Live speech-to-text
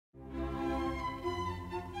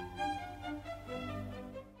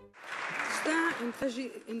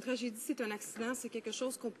Une tragédie, c'est un accident, c'est quelque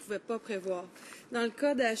chose qu'on ne pouvait pas prévoir. Dans le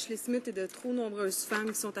cas d'Ashley Smith et de trop nombreuses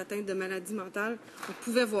femmes qui sont atteintes de maladies mentales, on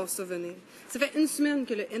pouvait voir ça venir. Ça fait une semaine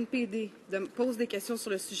que le NPD pose des questions sur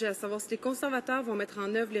le sujet, à savoir si les conservateurs vont mettre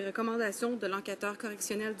en œuvre les recommandations de l'enquêteur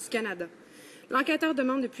correctionnel du Canada. L'enquêteur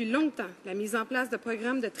demande depuis longtemps la mise en place de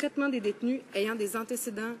programmes de traitement des détenus ayant des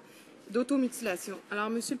antécédents d'automutilation. Alors,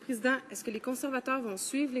 Monsieur le Président, est-ce que les conservateurs vont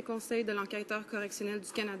suivre les conseils de l'enquêteur correctionnel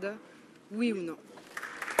du Canada, oui ou non?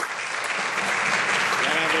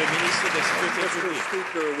 Mr.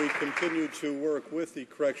 Speaker, we continue to work with the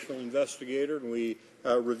correctional investigator and we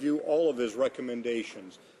review all of his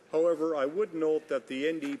recommendations. However, I would note that the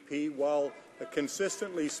NDP, while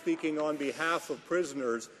consistently speaking on behalf of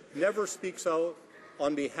prisoners, never speaks out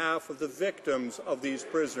on behalf of the victims of these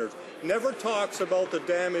prisoners, never talks about the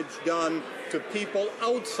damage done to people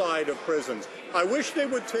outside of prisons. I wish they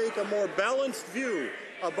would take a more balanced view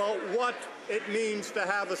about what it means to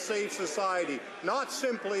have a safe society, not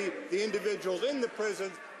simply the individuals in the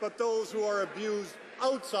prisons, but those who are abused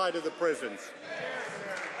outside of the prisons.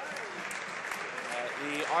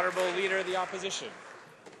 The Honourable Leader of the Opposition.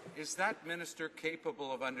 Is that minister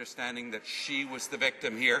capable of understanding that she was the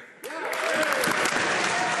victim here?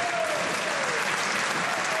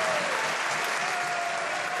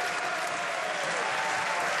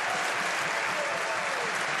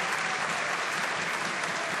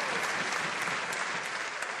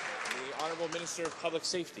 Minister of Public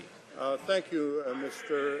Safety. Thank you,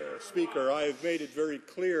 Mr. Speaker. I have made it very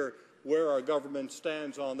clear where our government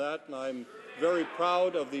stands on that, and I'm very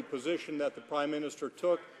proud of the position that the Prime Minister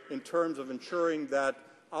took in terms of ensuring that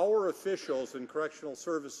our officials in Correctional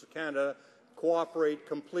Services Canada cooperate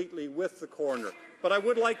completely with the coroner. But I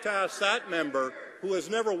would like to ask that member, who has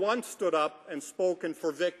never once stood up and spoken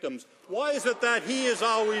for victims, why is it that he is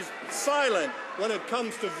always silent when it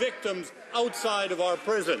comes to victims outside of our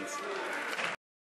prisons?